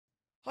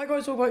Hi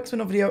guys, welcome back to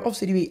another video of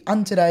CDB,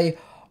 and today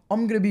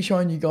I'm going to be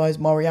showing you guys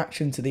my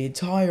reaction to the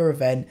entire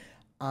event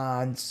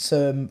and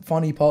some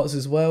funny parts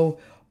as well.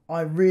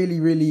 I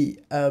really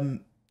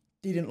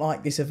didn't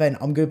like this event.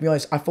 I'm going to be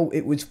honest, I thought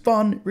it was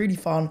fun, really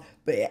fun,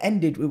 but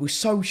it was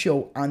so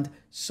short and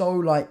so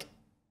like,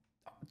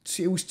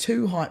 it was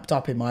too hyped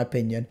up in my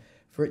opinion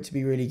for it to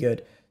be really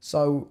good.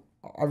 So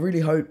I really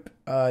hope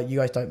you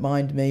guys don't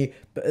mind me,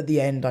 but at the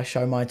end I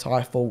show my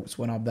entire thoughts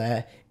when I'm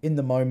there in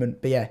the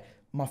moment. But yeah,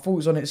 my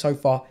thoughts on it so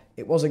far,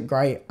 it wasn't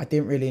great. I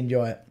didn't really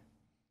enjoy it.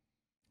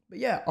 But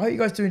yeah, I hope you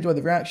guys do enjoy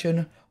the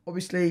reaction.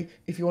 Obviously,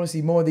 if you want to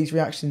see more of these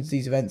reactions to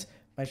these events,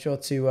 make sure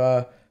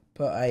to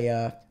put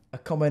a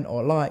comment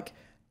or a like,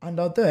 and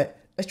I'll do it.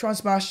 Let's try and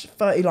smash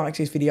 30 likes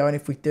this video, and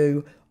if we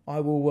do, I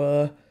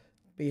will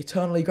be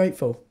eternally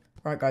grateful.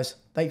 Right, guys,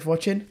 thank you for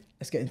watching.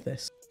 Let's get into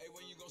this.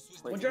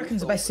 What do you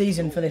reckon's the best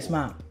season for this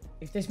map?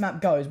 If this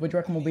map goes, what do you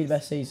reckon will be the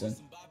best season?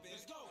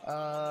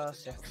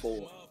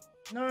 4.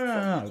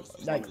 No.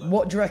 Like,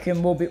 what do you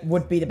reckon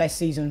would be the best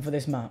season for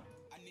this map?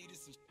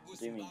 What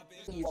do you mean?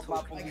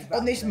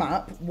 On this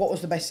map, what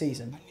was the best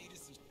season?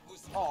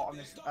 Oh, on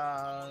this, 2. 1.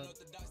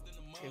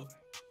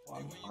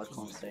 I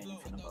can't say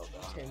anything about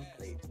that. 2,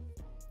 please.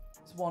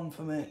 It's 1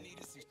 for me.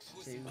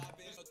 2.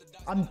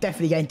 I'm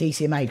definitely getting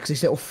DCMA because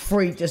this little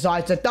freak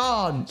decides to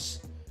dance.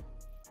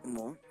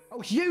 What? Oh,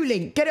 it's you,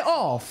 Link. Get it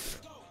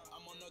off.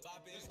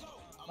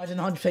 Imagine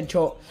 100%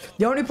 shot.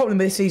 The only problem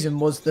with this season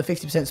was the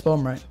 50%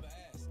 spawn rate.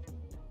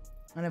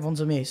 And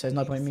everyone's on mute, so there's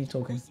no point in me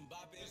talking.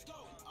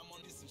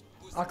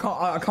 I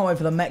can't wait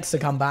for the mechs to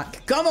come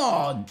back. Come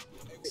on!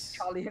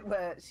 Charlie,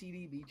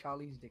 CDB,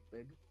 Charlie's dick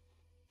big.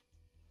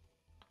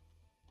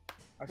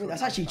 Wait,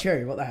 that's actually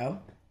true. What the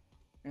hell?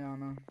 Yeah, I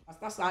know.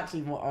 That's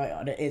actually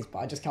what it is, but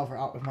I just cover it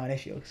up with my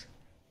initials.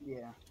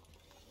 Yeah.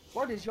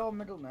 What is your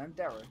middle name,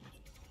 Derek?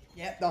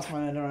 Yep, that's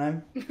my middle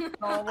name.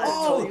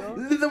 Oh,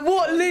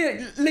 What,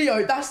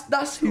 Leo?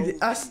 That's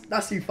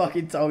who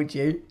fucking told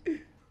you.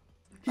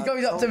 He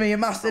goes up to me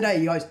and Master Day,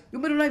 he goes, your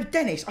middle name's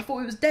Dennis, I thought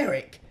it was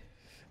Derek.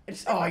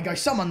 Oh, he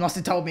goes, someone must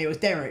have told me it was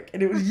Derek,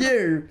 and it was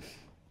you.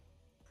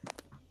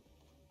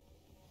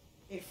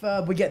 If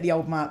we get the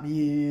old map,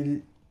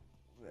 you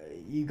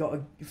got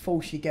to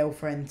force your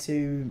girlfriend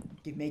to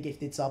give me a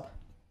gifted sub.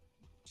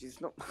 she's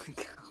not my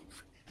girlfriend.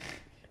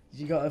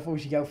 You got to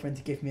force your girlfriend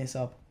to give me a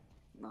sub.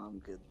 No, I'm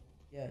good.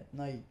 Yeah,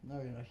 no,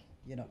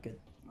 you're not good.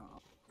 No.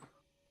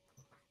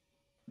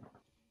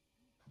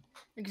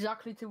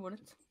 Exactly 2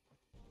 minutes.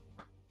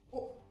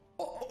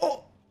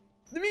 Oh,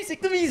 the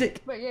music!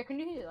 Wait, yeah, can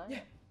you hear that? Yeah.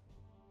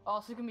 Oh,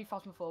 so it's gonna be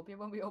phasmophobia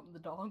when we open the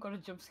door. I'm gonna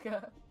jump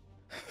scare.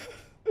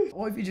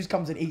 What if he just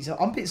comes and eats her?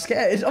 I'm a bit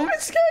scared. I'm a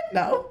bit scared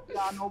now.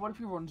 Yeah, I know, what if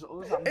he runs at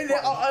us? Is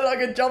it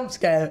like a jump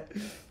scare?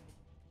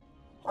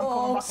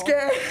 Oh, I'm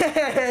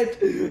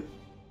scared.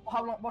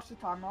 How long? What's the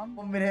time on?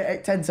 1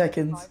 minute, 10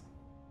 seconds.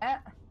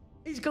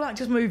 Is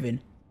Galactus moving?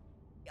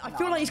 I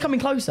feel like he's coming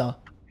closer.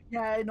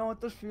 Yeah, I know,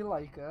 it does feel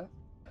like it.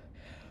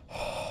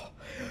 Oh,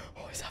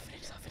 it's happening,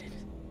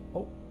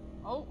 Oh.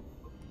 Oh.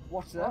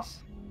 What's this?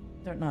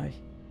 I don't know.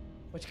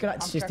 Watch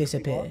Galactus just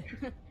disappear.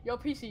 Your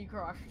PC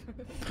crashed.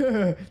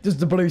 Just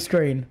the blue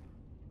screen.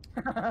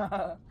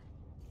 We'll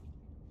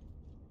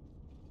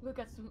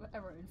get some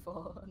error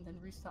info and then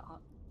restart.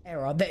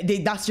 Error.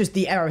 That's just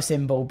the error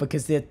symbol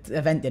because the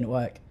event didn't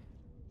work.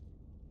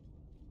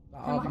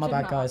 Oh, my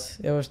bad, guys.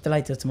 It was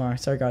delayed till tomorrow.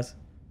 Sorry, guys.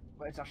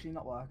 But it's actually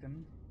not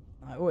working.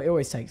 It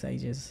always takes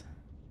ages.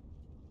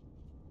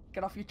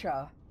 Get off your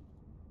chair.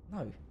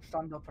 No.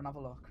 Stand up and have a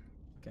look.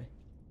 Okay.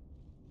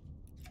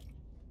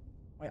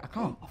 Wait, I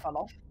can't. I fell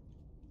off.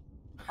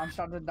 I'm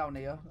standing down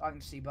here. I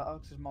can see better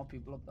because there's more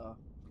people up there.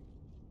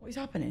 What is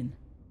happening?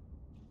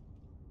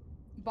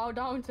 Bow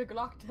down to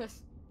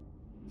Galactus.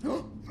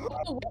 Oh,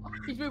 what?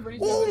 He's moving.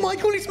 Oh my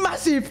god, it's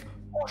massive!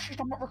 Oh shit,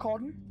 I'm not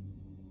recording.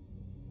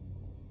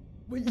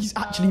 Wait, he's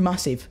actually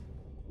massive.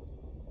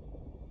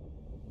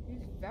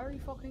 He's very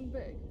fucking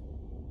big.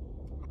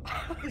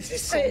 This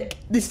is sick.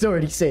 This is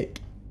already sick.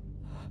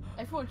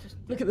 Everyone's just.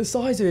 Look at the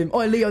size of him.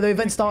 Oh, Leo, the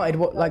event started.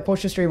 What, like,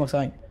 watch your stream or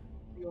something?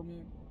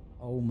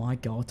 Oh my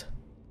god.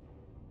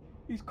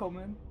 He's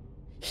coming.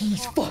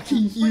 He's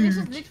fucking Wait, huge. this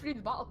is literally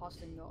the battle pass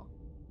thing, though.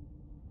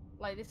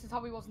 Like, this is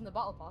how he was in the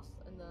battle pass.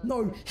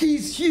 No,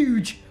 he's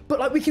huge, but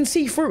like we can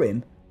see through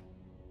him.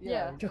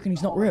 Yeah. Do you reckon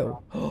he's not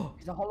real?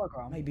 He's a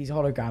hologram. Maybe he's a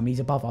hologram. He's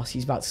above us.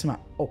 He's about to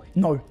smack. Oh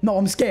no,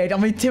 I'm scared.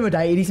 I'm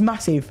intimidated. He's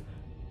massive.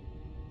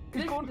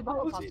 He's going to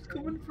battle pass. He's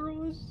coming for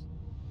us.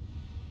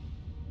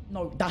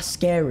 No, that's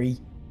scary.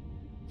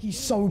 He's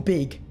so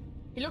big.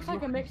 He looks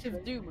like a mix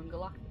of Doom and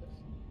Galactus.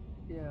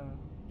 Yeah.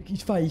 Look at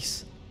his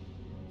face.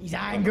 He's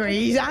angry.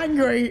 He's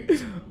angry.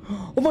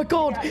 Oh my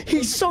god,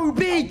 he's so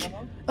big.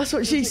 That's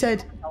what she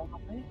said.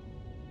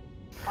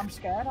 I'm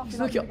scared.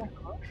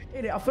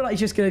 I feel like he's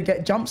just gonna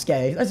get jump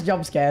scared. That's a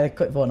jump scare.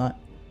 Quick Fortnite.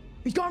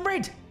 He's going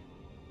red.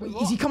 Wait,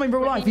 is he coming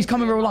real life? He's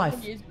coming real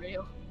life. He is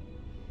real.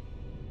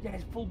 Yeah,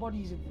 his full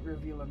body's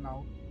revealing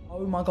now.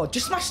 Oh my god,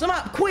 just smash them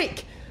up,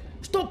 quick!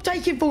 Stop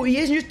taking 40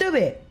 years and just do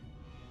it.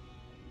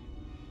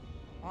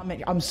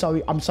 I'm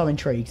so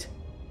intrigued.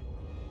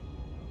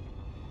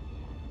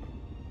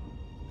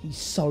 He's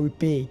so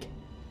big.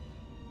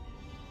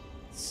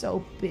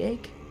 So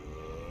big.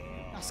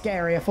 That's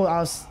scary. I thought I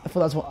was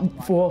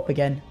what, fall up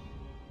again.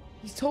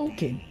 He's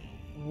talking.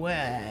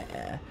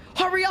 Where?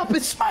 Hurry up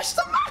and smash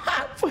the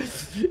map!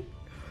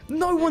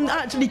 No one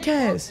actually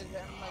cares.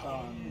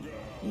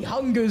 He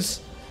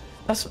hungers.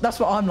 That's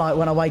what I'm like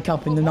when I wake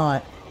up in the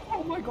night.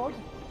 Oh my god.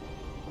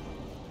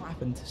 What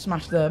happened?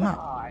 Smash the map.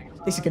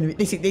 This is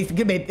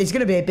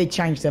gonna be a big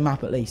change to the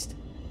map at least.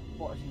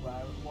 What is he wearing?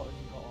 What has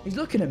he got on? He's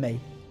looking at me.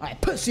 Alright,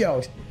 pussy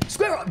holes.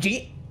 Square up,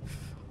 G.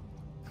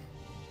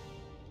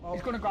 Oh,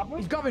 he's gonna grab me.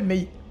 He's grabbing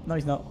me. No,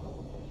 he's not.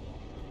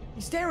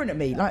 He's staring at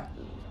me like.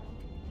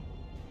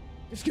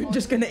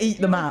 Just gonna eat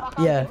the map.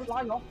 Yeah.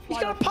 Fly off, He's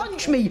fly gonna off.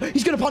 punch me.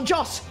 He's gonna punch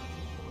us.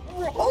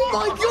 Oh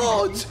my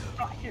god!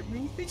 That hit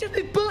me. He just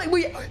been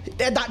bullied.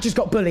 That just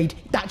got bullied.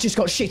 That just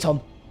got shit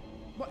on.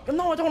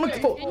 No, I don't want to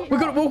fall. We're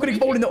gonna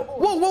fall in the.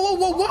 Whoa, whoa,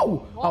 whoa,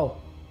 whoa, whoa!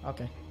 Oh,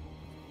 okay.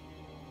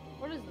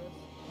 What is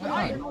this?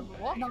 Right.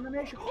 What? No, You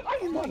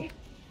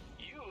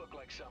look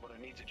like someone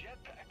who needs a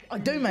jetpack. I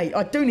do, mate.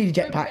 I do need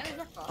a jetpack.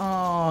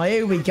 Oh,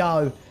 here we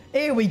go.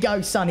 Here we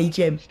go, Sonny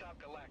Jim. Stop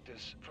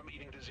Galactus from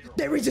eating to 0.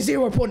 There is a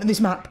 0 point in this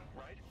map.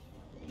 Right?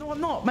 No,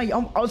 I'm not, mate.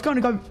 I was going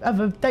to go have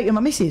a date with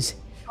my missus.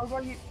 How do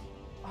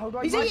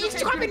I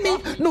He's grabbing me.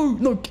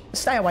 No,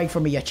 stay away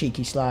from me, you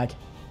cheeky slag.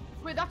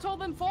 Wait, that's all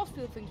them force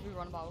field things we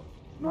run about.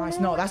 No, it's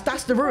not.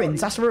 That's the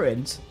ruins. That's the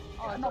ruins.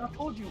 Oh, no, I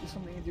told you it was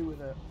something to do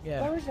with it.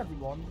 Yeah. Where is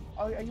everyone?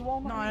 Are you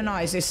all No.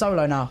 It's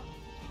solo now.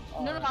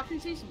 No, I can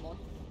see someone.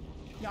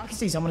 Yeah, I can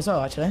see someone as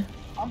well, actually.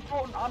 I'm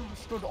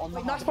stood on the.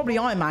 Wait, that's probably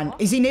Iron Man.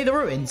 Is he near the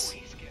ruins?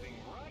 He's getting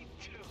right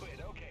to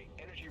it. Okay,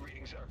 energy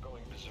readings are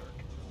going berserk.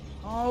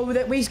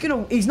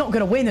 Oh, he's not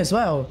gonna win as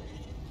well.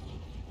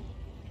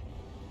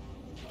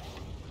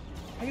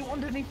 Are you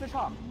underneath the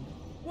top?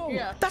 Whoa,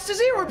 Yeah. that's a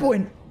 0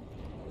 point.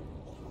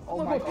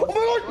 Oh my god!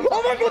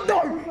 Oh my god!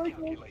 No!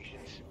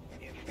 Calculations.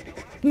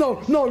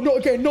 No, not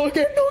again! I'm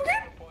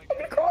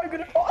gonna cry!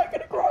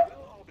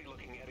 We'll all be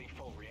looking at a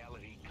full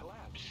reality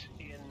collapse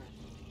in.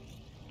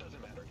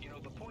 Doesn't matter. You know,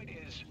 the point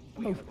is.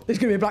 Oh, there's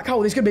gonna be a black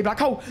hole! There's gonna be a black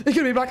hole!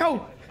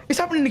 It's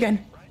happening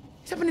again!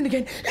 It's happening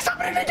again!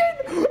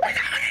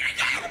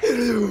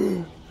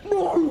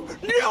 No!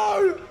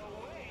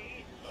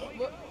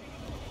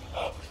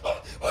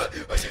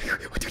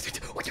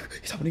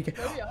 It's happening again!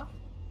 Oh, yeah.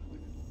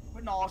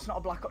 No, it's not a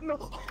black hole. No.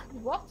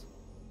 What?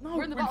 No,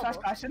 We're in the We're in battle.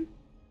 first person.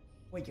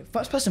 Wait, you're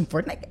first person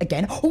Fortnite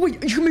again? Oh wait,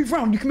 you can move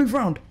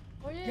round.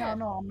 Oh, yeah. Yeah,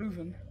 no, I'm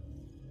moving.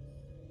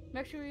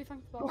 Make sure you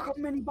think about Look how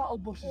many battle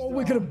buses. Oh, there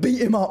we're are. gonna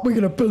beat him up. We're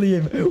gonna bully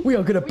him. We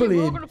are gonna bully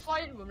We're him. gonna fly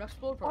into him and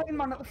explode for Iron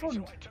Man at the front.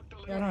 I took the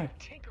Yeah, I know. liberty of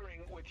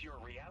tinkering with your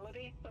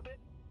reality a bit.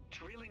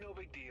 It's really no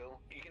big deal.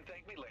 You can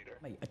thank me later.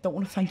 Mate, I don't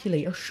want to thank you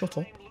later. Shut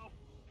up. Time loop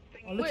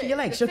thing. Oh, look at Wait, your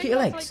legs. the Look at thing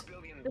your that's legs. like-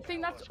 the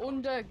thing that's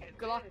under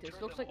Galactus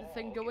looks like the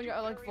thing going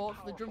at like vote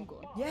for the drum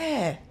gun.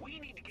 Yeah. We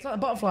need to It's like a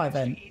butterfly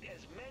event. eat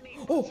as many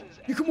Oh, buses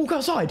you can walk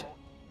outside.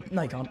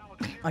 No, you can't.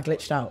 I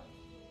glitched out.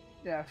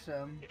 Yes, If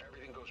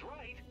everything goes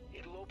right,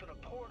 it'll open a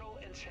portal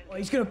and send. Oh,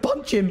 he's gonna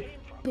punch him.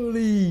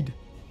 Bullied.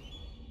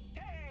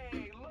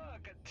 Hey,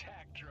 look,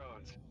 attack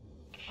drones.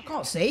 I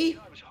can't see.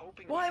 I was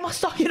hoping. Why am I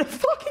stuck in a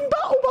fucking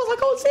battle bus? I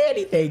can't see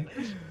anything.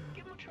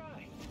 Give 'em a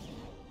try.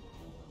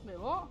 Wait,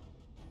 what?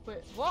 Wait,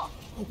 what?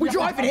 We're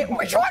driving it.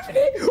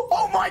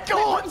 Oh my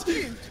god.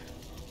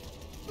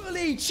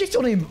 Bullied. Shit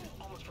on him.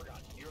 Almost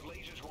forgot. Your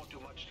lasers won't do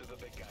much to the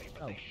big guy,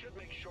 but Oh. they should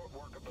make short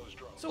work of those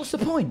drones. So what's the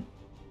point?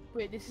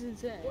 Wait, this is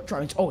insane.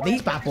 Drones. Oh,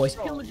 these bad boys.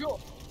 Kill the drone.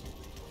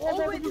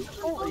 Oh, wait, this is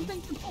the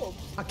thing from pubs.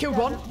 I killed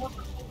one.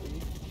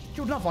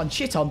 Killed another one.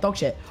 Shit on. Dog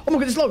shit. Oh my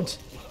god, there's loads.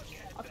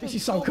 This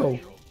is so cool.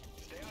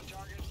 Stay on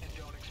target and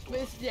don't explode.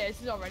 Wait,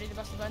 this is already the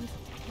best event.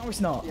 No,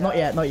 it's not. Not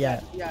yet. yeah,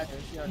 it is. Yeah, it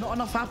is. Not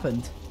enough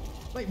happened.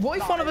 Wait, what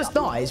if one of us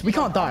dies? We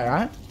can't die,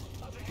 right?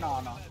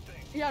 No.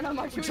 Yeah, no,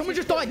 my Someone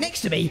just died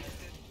next to me.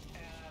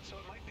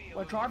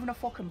 We're driving a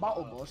fucking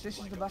battle bus. This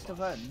is the best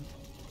event.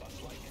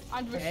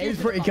 And we're Yeah, it is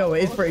shooting pretty the cool. It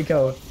is battle. pretty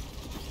cool.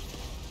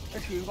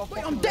 Actually, we've got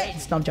Wait, fucking I'm dead.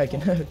 lasers. No, I'm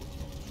joking.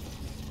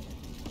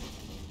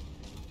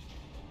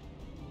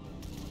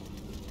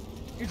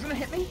 He's gonna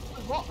hit me.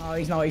 What? Oh,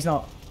 he's not. He's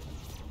not.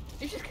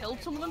 You just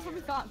killed some of them from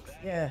his tanks.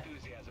 Yeah.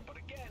 Enthusiasm, but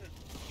again,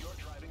 you're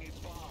driving a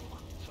bomb,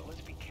 so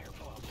let's be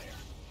careful out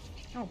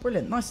there. Oh,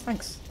 brilliant. Nice.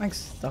 Thanks.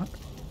 Thanks, Duck.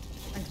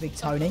 Thanks, Big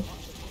Tony.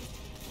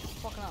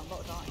 Fucking hell, I'm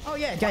about to die. Oh,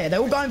 yeah. They're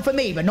all going for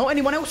me, but not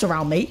anyone else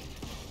around me.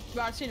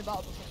 Right, I've seen a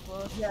battle bus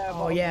explode. Yeah.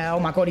 Oh, yeah. Oh,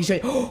 my God. He's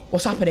doing... Oh,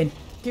 what's happening?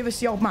 Give us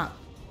the old map.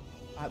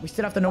 We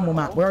still have the normal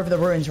map. We're over the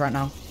ruins right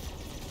now.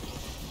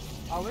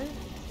 Are we?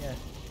 Yeah.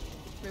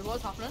 Wait,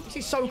 what's happening? This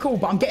is so cool,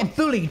 but I'm getting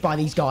bullied by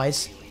these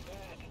guys.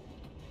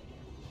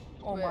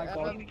 Oh my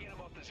god.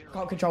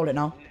 Can't control it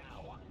now.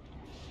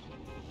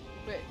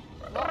 Wait,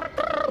 We're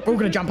all going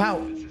to jump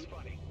out. This is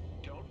funny.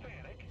 Don't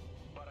panic,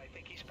 but I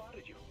think he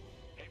spotted you.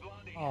 Hey,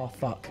 Blondie. Oh,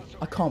 fuck.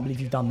 I can't believe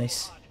you've done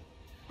this.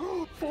 For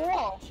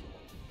what?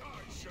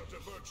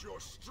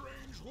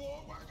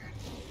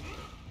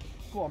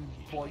 Go on,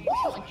 boy.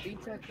 like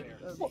beta,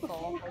 What the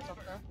fall fuck? place up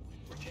there.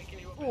 We're taking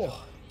you up.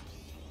 Oh.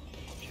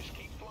 Just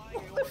keep flying.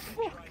 Try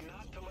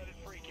not to let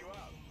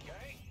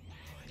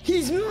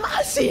He's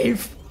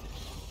massive!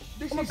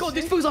 Oh my god,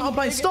 this feels like I'm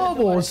playing Star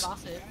Wars!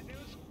 Massive.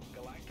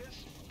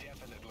 Galactus,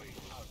 definitely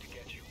out to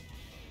get you.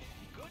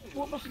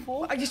 What the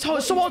fuck? I just told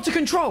it's so hard to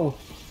control.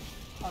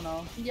 I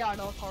know. Yeah, I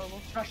know, it's horrible.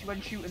 Especially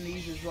when shooting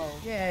these as well.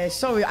 Yeah,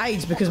 sorry,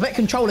 AIDS, because wet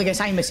control against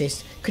aim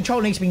assist.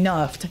 Control needs to be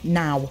nerfed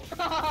now.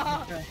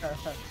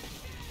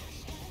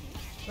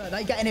 But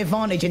they get an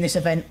advantage in this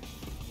event.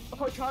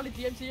 Oh, Charlie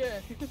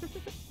DMCA.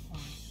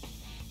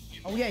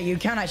 Oh yeah, you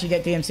can actually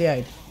get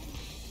DMCA'd.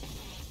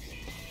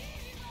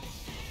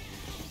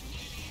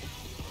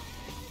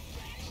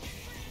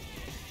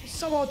 It's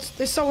so hard,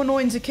 they're so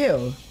annoying to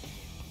kill.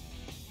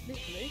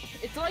 Literally.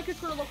 It's like it's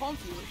gonna look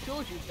onto you, it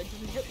shows you, but it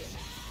doesn't hit them.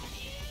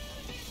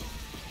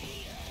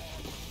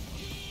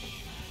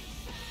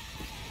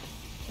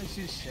 This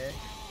is sick.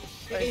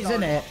 It is,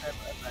 isn't it?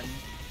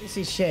 This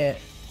is shit.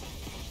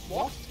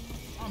 What?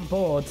 I'm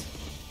bored.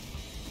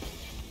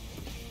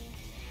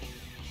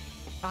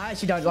 I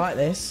actually don't like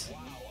this. Wow,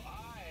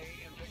 I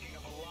am picking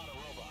up a lot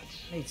of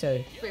robots. Me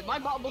too. Wait, my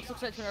battle box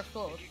looks like when I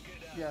scored.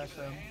 Yeah,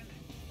 so.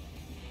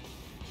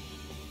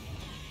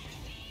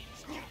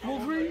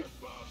 Wolverine?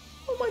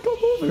 Oh my god,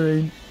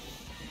 Wolverine.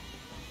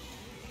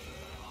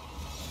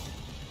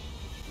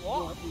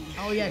 What?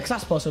 Oh yeah, because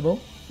that's possible.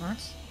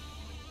 Nice.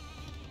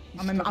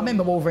 I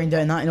remember Wolverine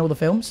doing that in all the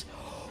films.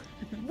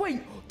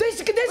 Wait,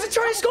 there's a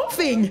Travis Scott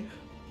thing!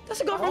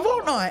 That's a guy from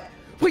Fortnite!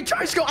 Wait,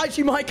 Travis Scott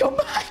actually might come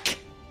back!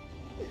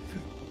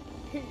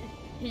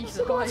 He's That's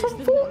a guy from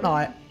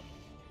Fortnite!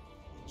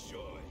 Joy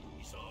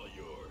is all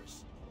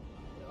yours.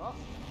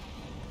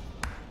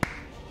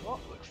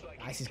 Looks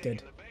like This is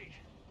good.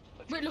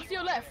 Wait, look to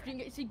your left, you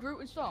can see Groot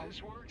and Storm.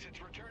 This works, it's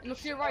returned And look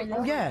to your right,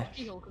 Oh, yeah.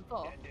 She-Hulk and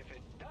Thor. And if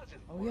it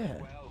doesn't Oh work, yeah.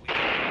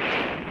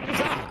 well, What's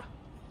that?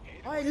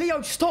 Hey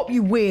Leo, stop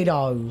you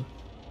weirdo!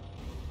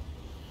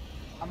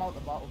 I'm out the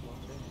battle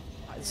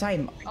box.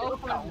 Same. Oh,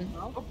 Up down.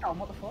 Up down,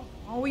 what the fuck?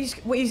 Oh, he's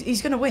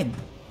gonna win.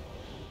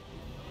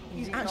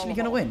 He's actually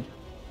gonna win.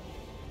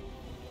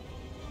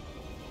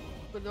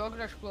 But they're all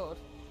gonna explode.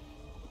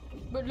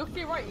 But look to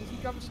your right, you see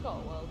Travis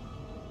Scott, well.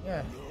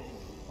 Yeah.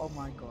 Oh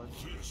my god.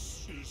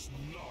 This is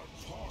not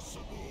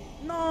possible.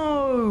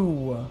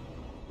 No!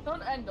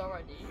 Don't end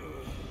already.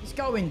 It's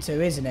going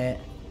to, isn't it?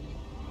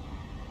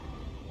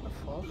 What the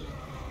fuck?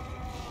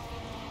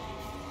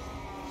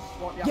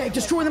 What, Yeah,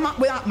 destroy the map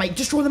with that, mate.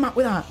 Destroy the map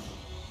with that.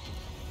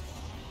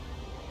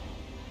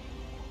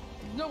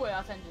 There's no way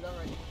that's ended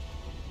already.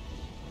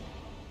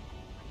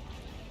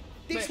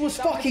 This Wait, was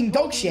that might fucking be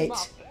dog portal to shit. new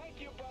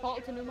map.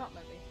 Portal to new map,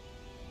 maybe.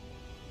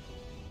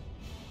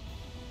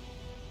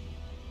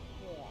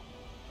 Yeah.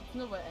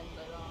 There's no way it ends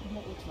like that.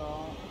 What was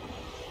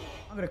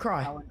that? I'm gonna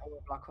cry. I went over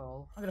a black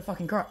hole. I'm gonna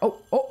fucking cry.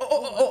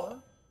 Oh.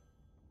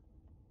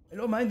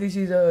 Hello, man. This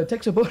is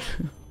tech support.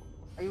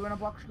 Are you in a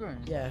black screen?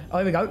 Yeah. Oh,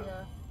 here we go.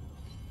 Yeah.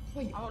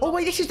 Wait. I don't Oh know.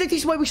 wait, this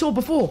is where we saw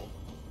before.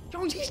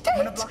 Jones, he's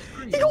I'm in a dead. black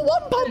screen. He got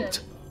one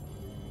bumped.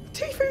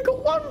 Tifu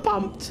got one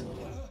bumped.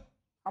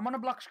 I'm on a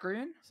black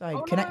screen. So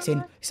no, connecting.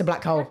 no. It's a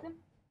black hole. Connecting?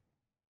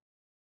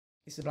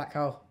 It's a black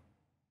hole.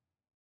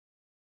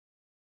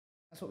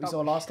 That's what we That saw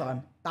was last shit.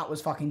 time. That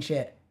was fucking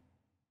shit.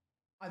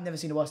 I've never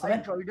seen a worse I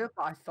event. enjoyed it,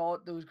 but I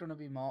thought there was gonna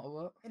be more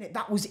to it. Innit?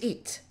 That was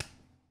it.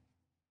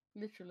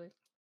 Literally.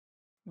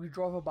 We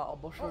drove a battle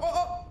bus.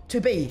 To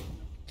be.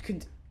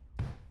 In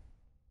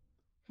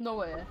No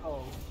way.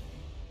 Oh.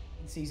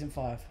 season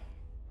 5.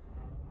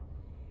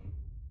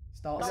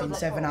 Starts That in was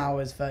 7 it.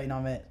 hours,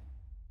 39 minutes.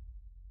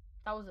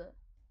 That was it.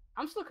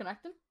 I'm still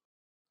connecting.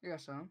 Yeah,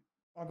 Sam.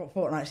 I got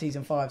Fortnite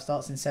season 5.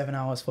 Starts in 7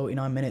 hours,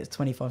 49 minutes,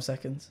 25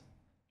 seconds.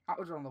 That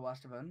was one of the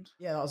worst events.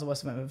 Yeah, that was the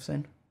worst event I've ever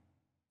seen.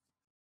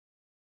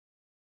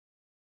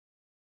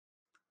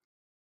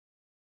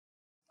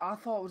 I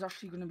thought it was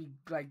actually gonna be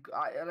like,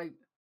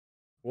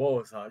 What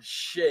was that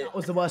shit? That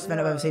was the worst event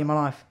I've ever seen in my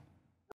life.